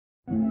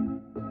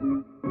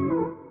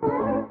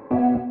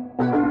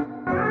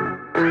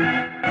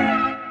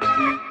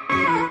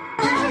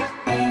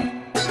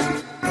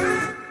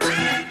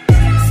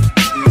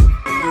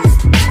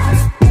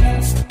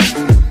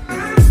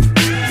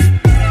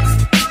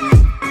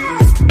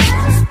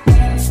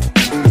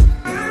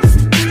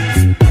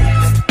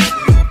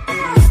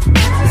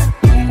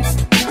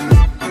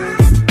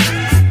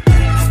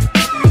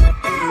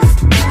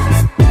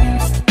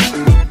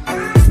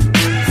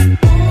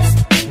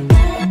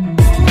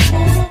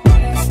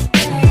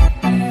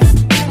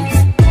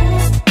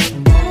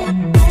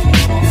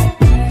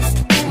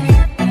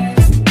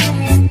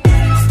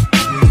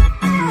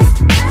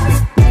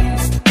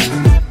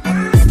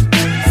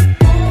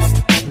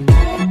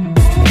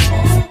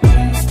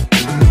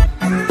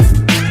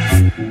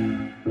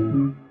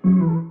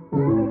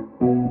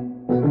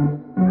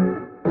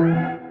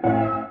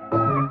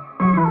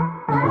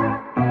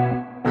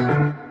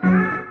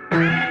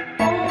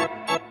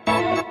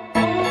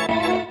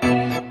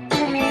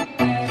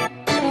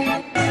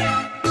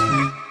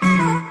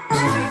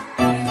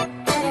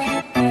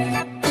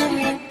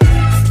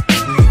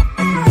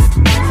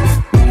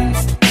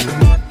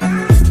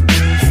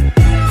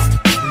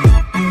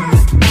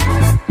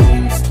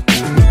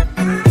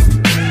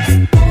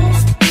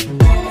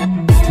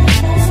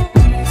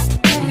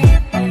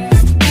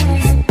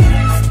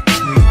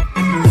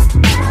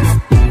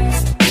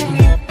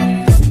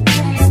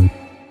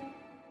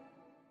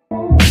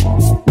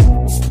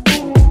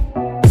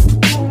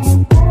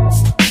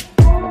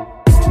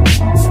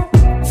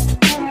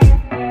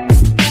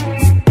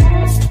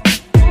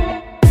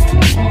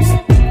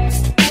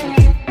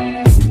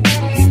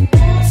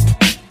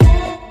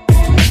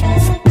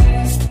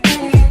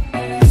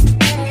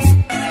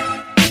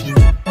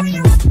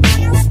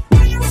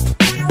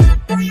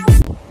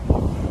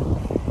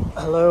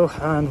Hello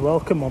and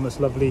welcome on this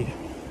lovely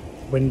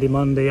windy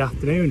Monday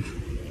afternoon.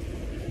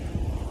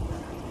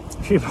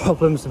 A few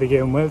problems to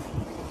begin with.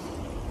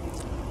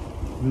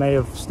 May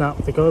have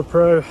snapped the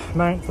GoPro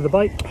mount for the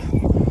bike,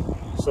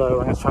 so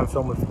I'm going to try and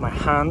film with my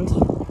hand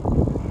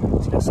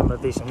to get some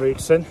of the decent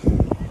routes in.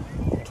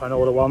 I'll try and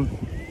order one.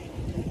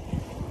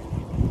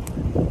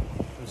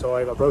 I'm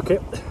sorry if I broke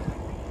it.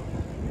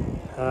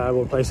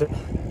 We'll replace it.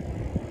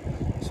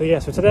 So yeah,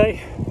 so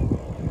today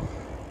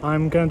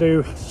I'm going to do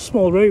a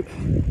small route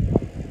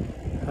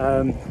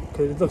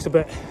because it looks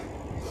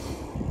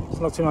it's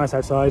not too nice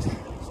outside,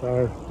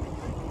 so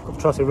I've got a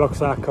trusty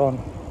rucksack on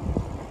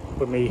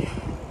with me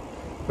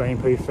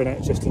rainproof in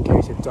it just in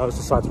case it does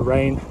decide to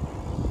rain,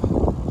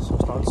 so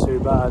it's not too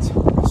bad.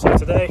 So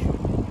today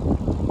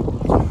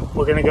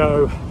we're going to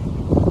go,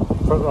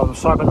 I'm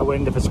sorry about the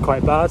wind if it's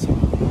quite bad.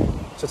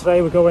 So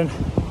today we're going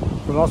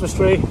from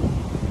Oswestry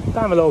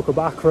down the local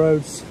back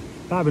roads,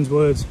 Babins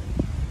Woods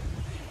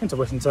into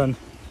Whittington,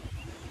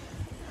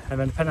 and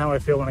then depending on how I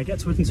feel when I get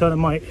to Whittington, I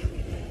might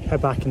head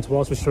back into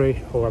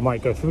Oswestry, or I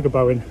might go through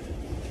Gobowen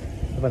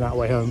and then that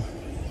way home.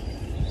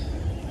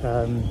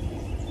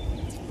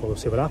 But we'll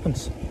see what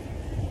happens.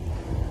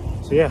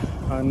 So yeah,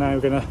 I'm now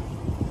gonna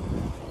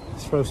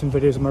throw some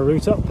videos of my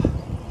route up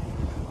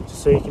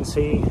just so you can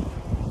see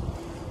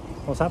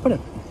what's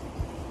happening.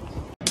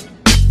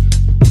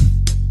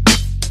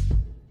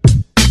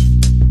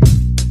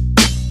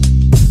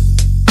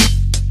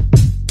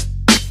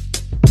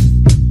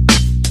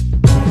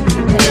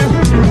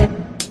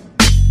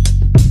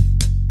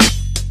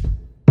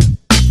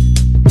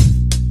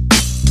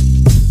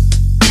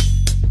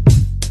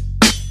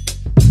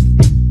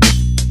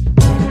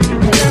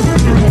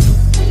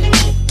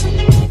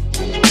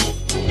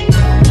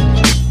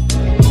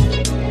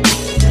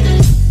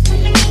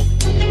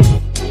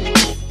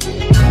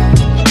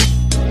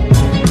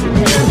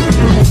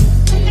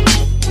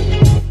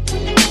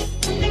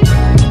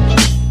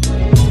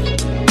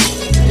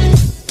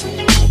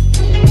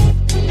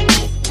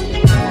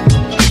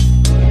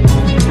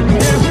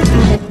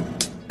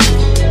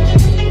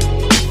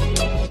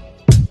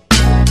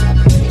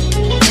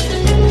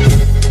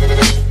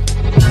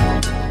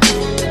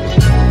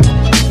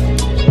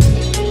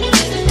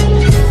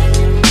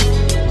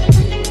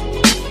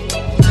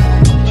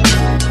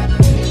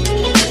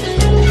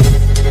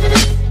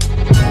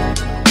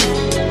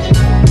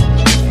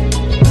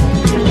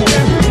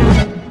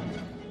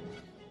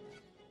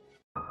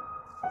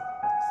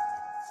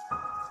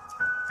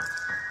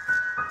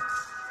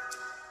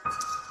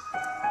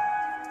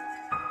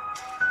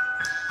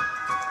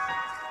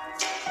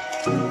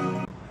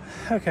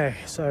 Okay,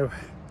 so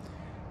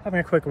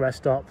having a quick rest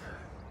stop,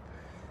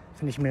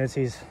 Finnish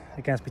humanities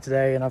against me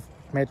today, and I've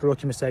made the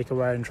rookie mistake of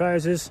wearing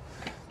trousers,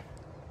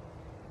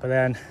 but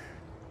then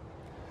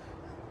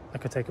I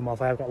could take them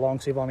off. I have got long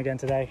sleeve on again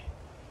today,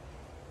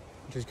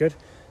 which is good.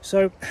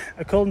 So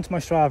according to my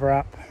Strava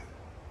app,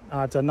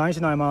 I've done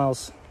 99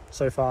 miles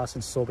so far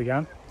since this all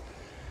began.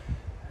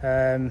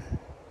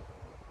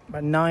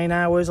 About 9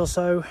 hours or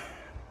so,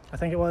 I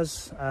think it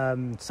was,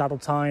 saddle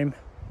time.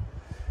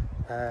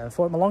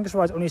 For my longest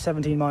ride, only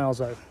 17 miles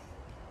though,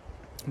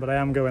 but I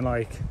am going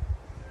like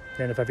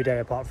the end of every day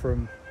apart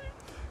from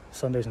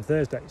Sundays and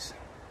Thursdays.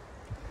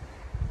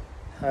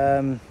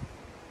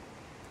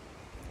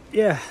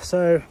 Yeah,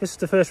 so this is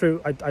the first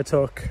route I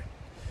took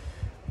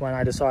when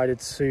I decided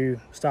to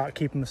start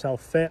keeping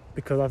myself fit,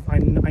 because I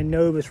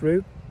know this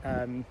route.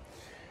 I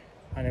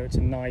know it's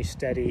a nice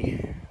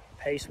steady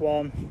pace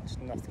one, it's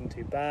nothing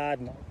too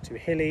bad, not too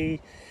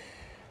hilly.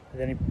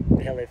 The only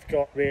hill they've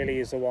got really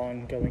is the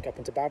one going up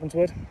into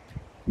Bavenswood,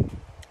 but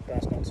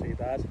that's not too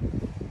bad.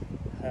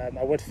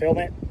 I would film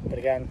it, but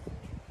again,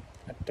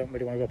 I don't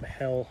really want to go up a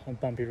hill on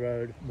bumpy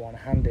road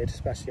one-handed,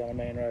 especially on the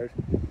main road.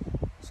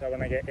 So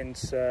when I get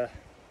into,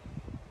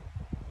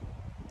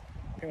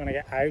 I think when I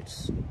get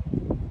out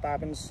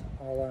Bavens,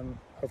 I'll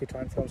hopefully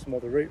try and film some more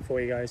of the route for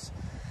you guys.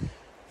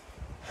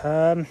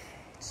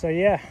 So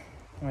yeah,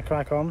 I'm gonna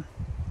crack on.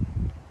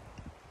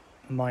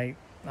 Might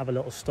have a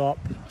little stop.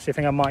 So I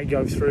think I might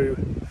go through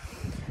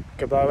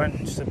Gabowen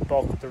just to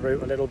bulk up the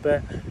route a little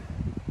bit,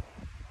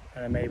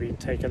 and then maybe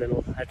take a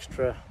little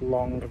extra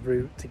long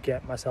route to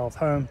get myself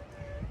home,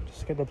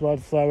 just to get the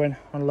blood flowing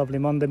on a lovely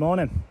Monday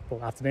morning,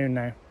 or afternoon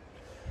now.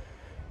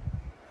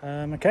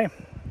 Okay,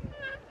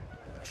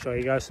 I'll show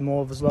you guys some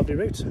more of this lovely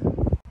route.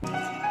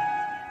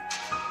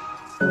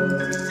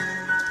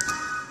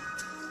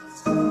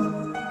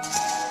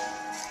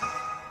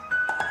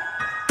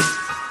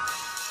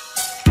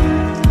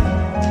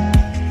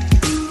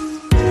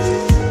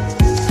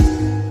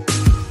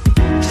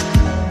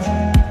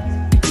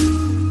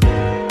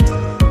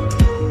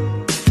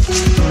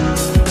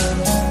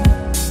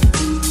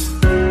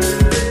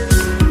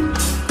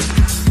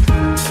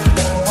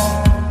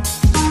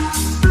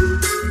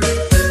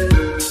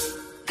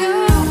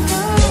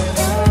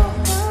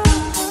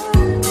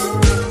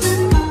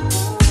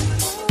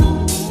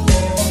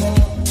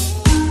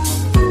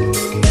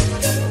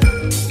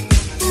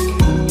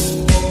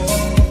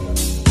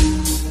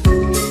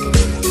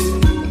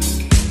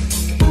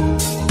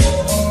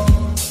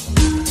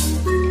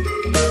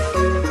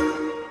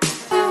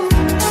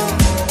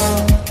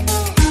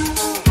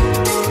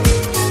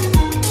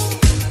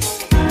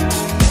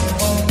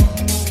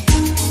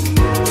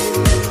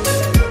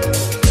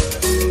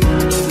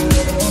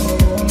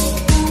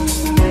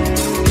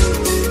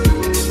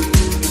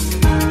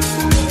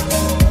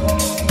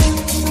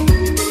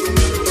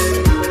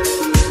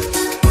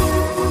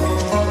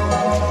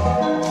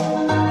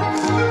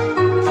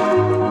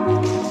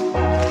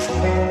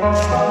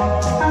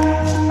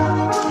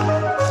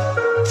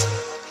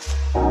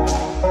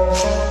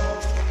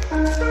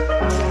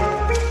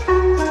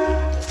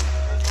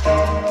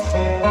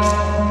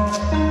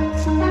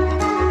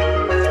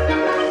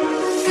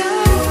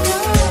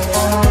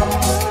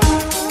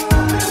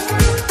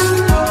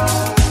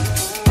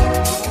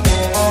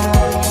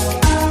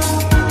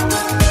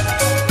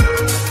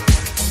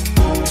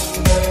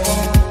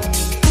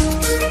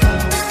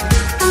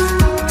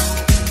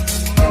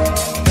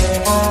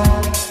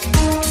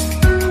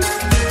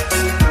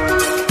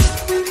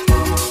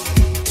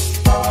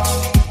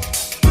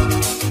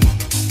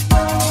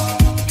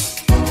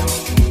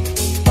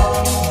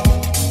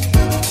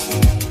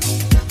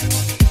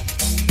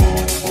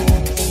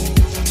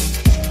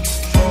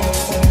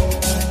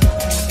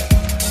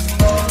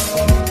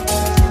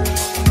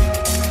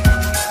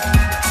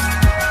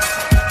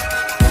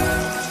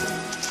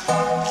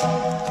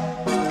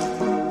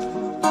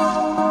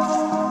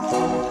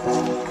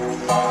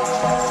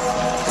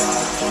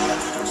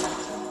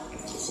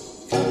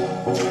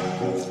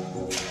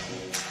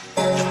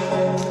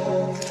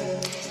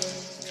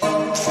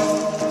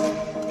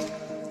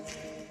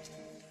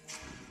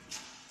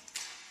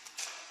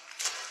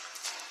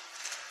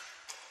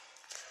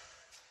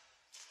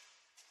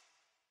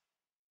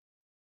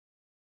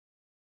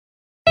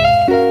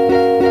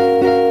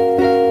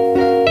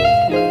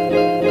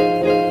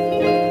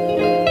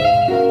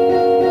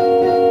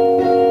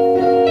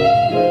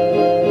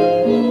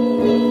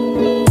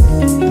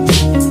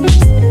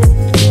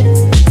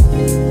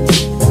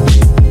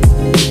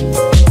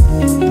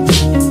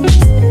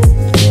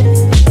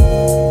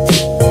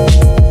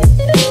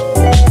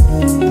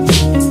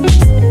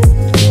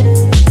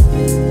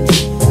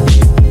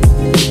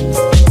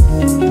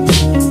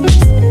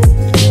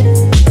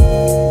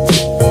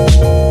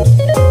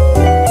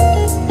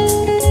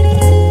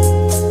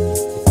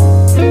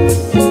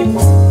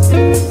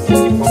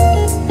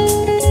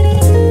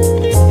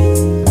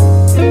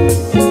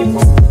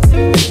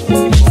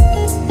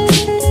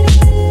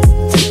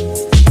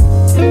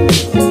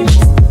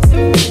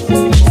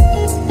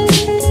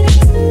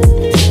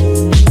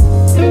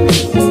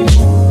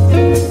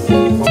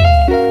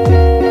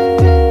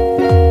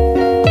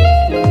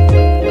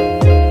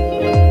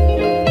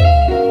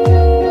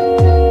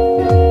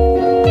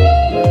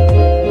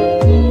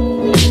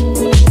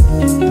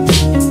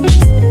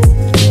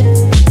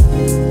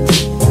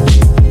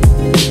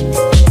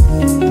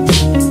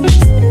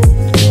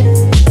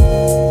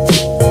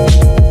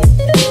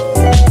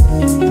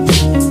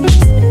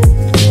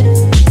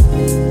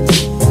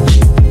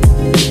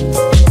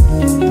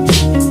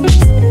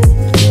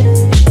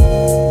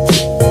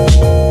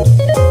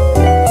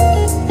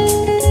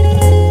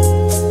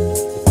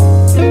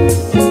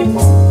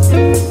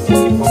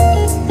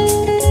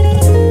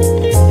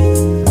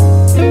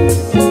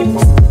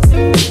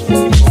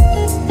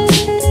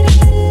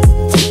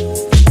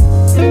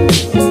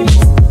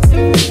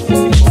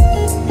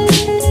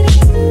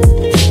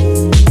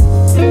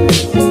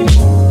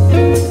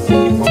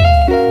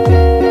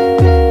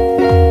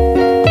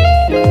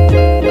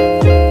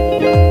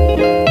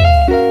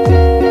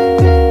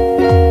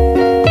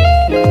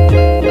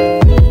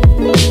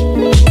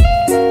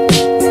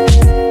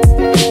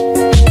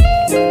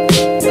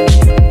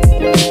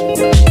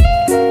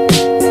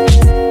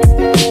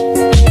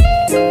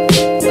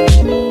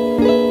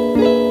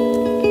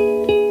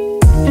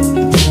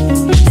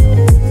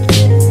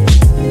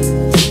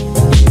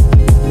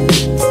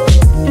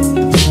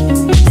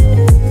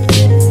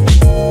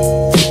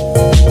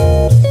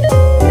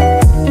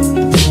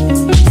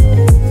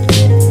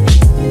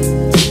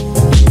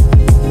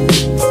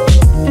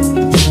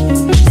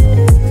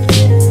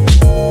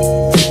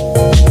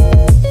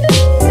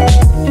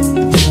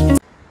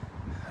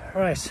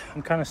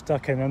 kind of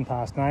stuck in an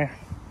impasse now.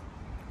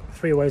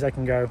 3 ways I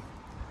can go.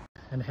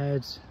 And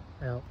head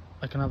out.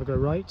 I can either go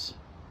right,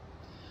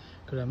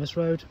 go down this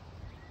road,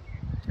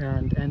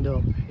 and end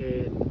up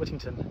in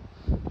Whittington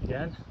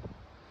again.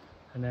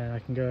 And then I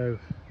can go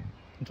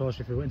entirely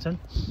through Whittington.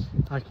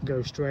 I can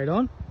go straight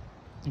on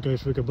and go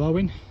through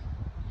Barwin,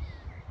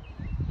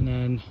 and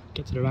then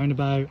get to the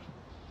roundabout,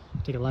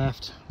 take a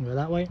left and go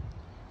that way.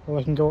 Or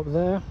I can go up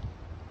there,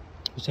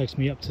 which takes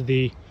me up to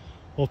the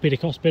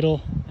orthopedic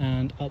hospital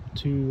and up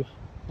to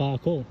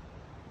Barcall.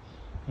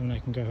 And I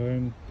can go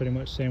home pretty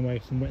much the same way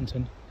from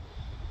Whittington.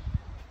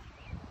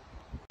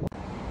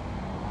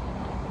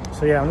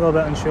 So yeah, I'm a little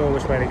bit unsure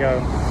which way to go.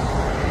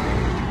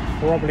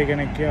 Probably going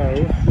to go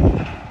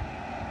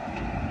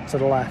to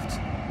the left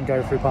and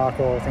go through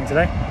Barcall, I think,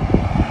 today.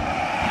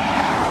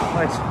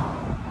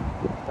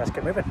 Right, let's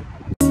get moving.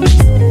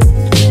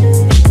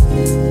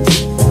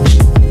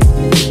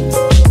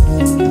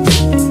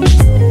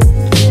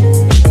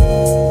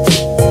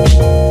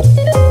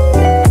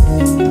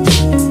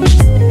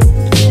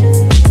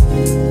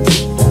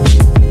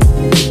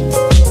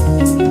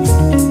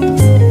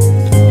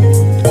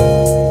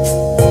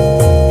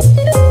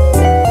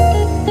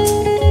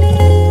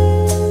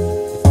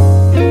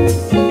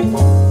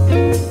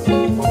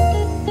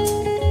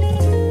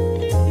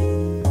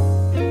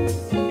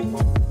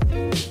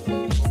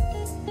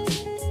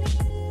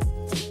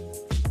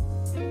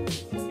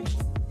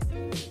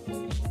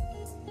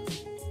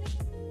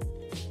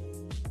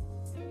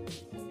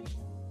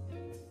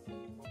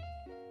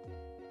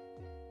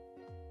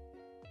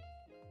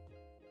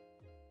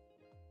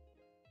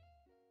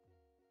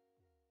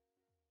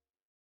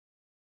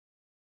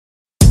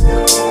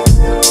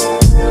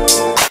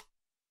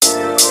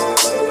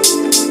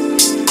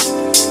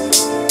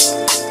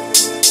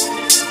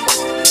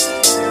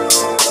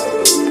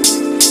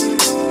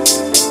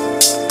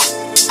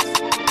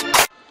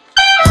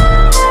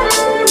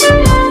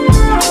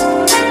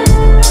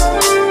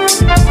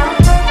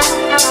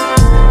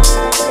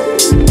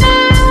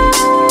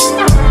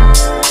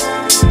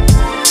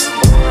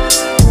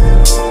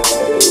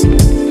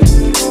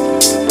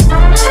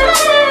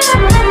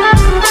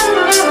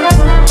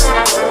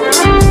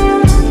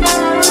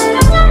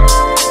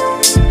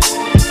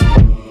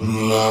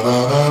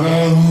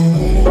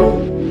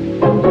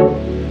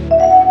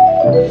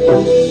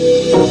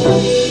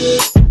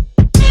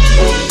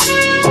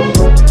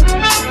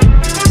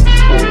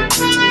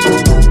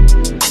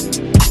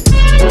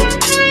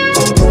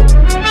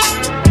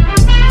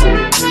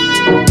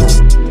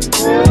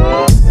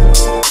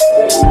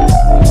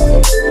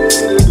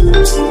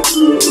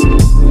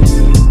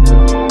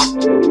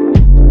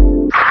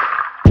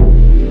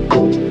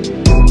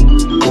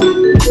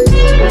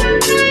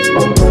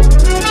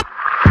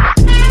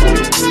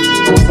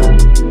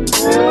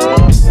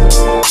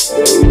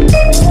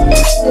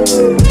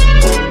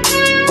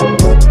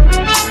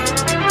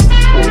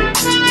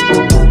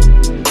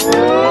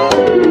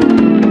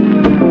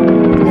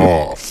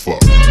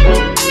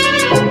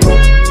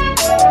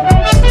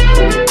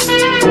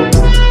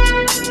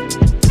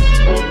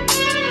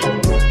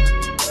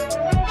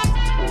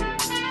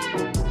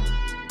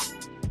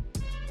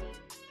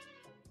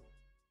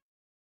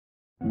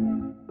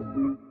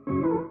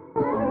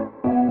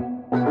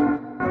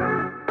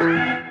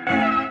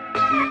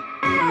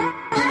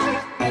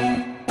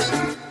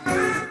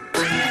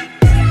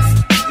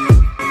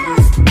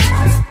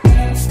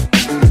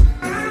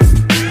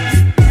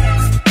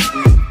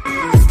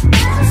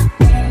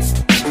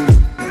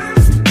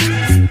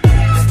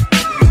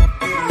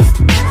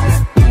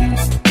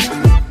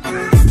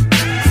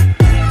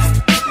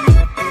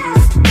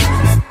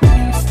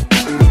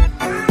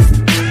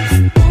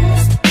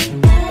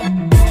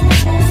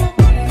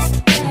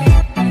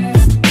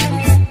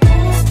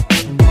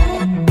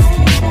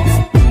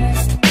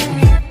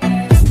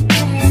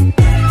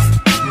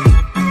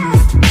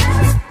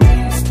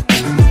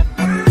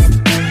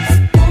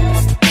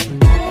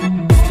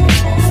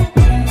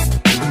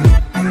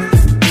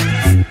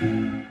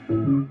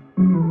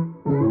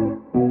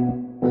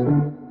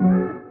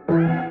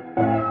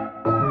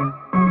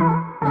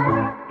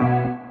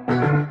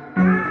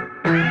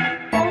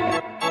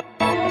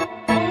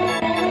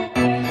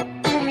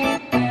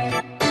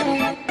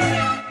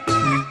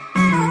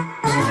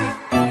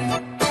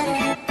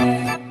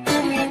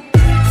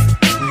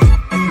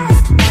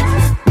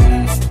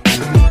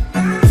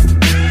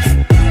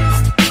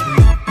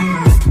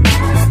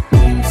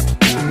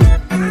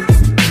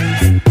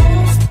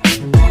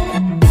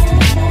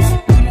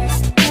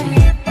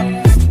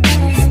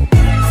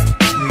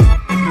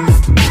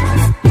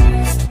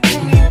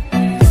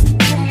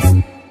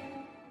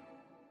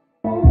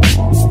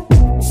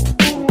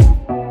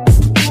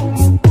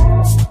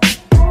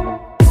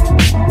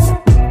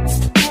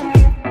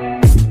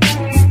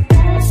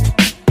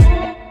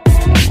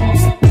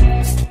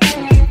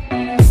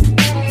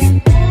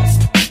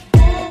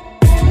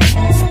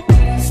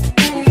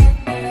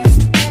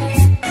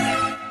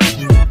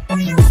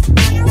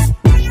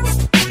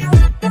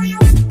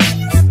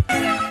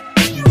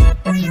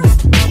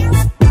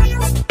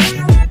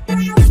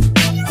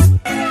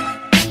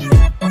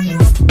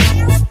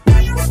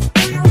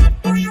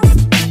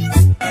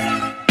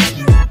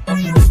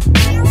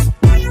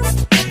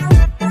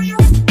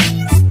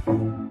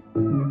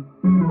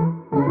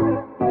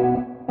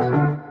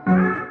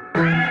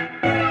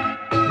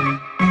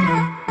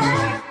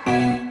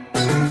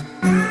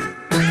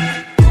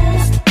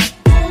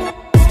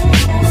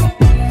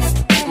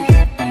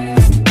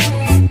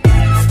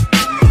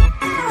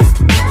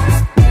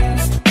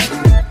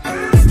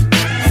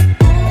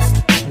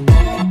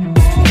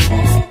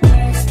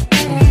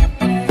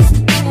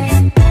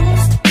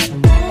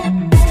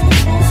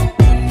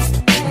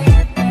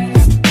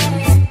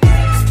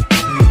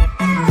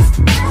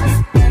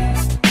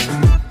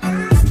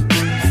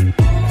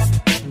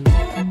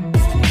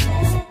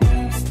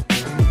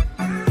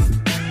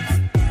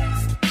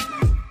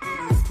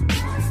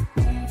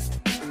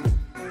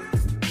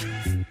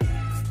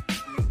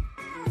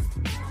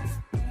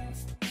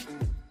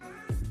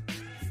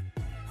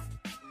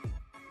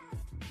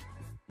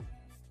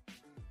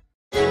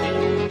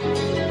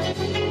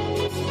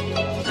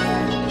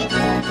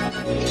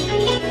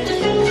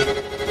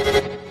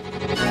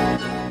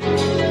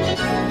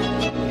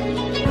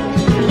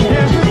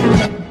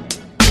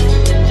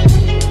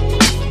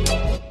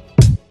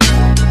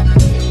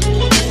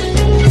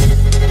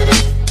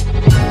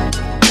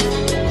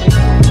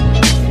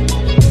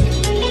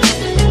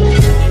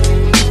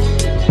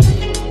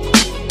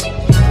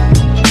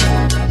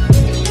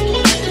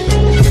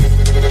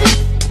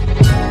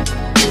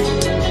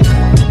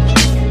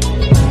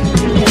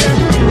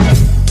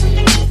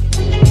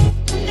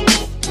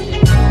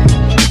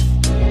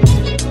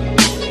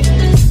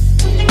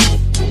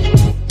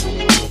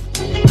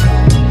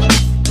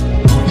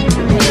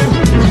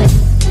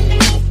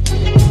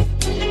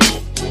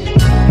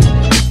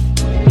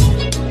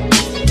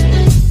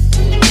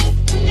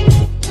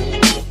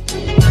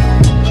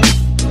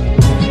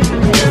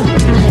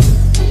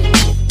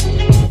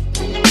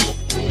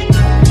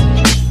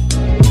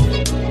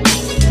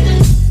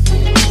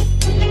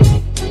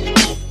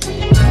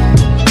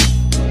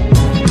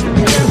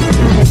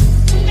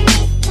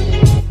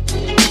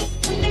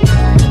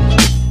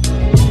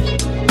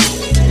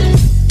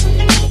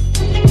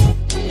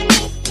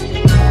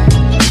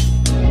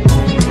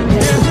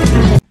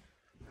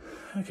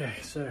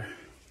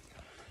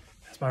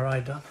 my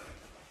ride done.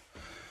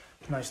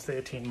 Nice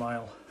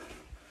 13-mile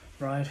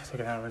ride,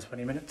 took an hour and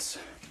 20 minutes.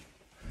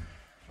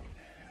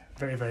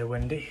 Very, very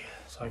windy,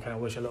 so I kind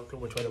of wish I looked at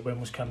which way the wind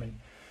was coming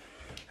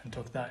and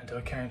took that into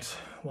account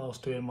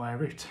whilst doing my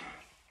route.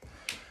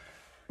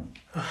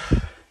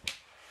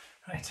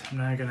 Right, I'm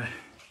now gonna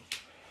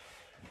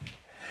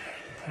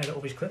edit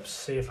all these clips,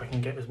 see if I can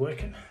get this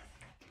working.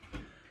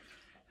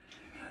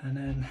 And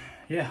then,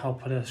 yeah, I'll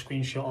put a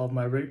screenshot of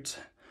my route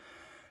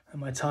and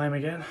my time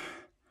again,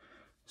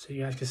 so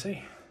you guys can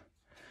see.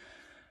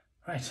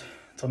 Right,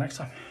 until next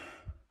time.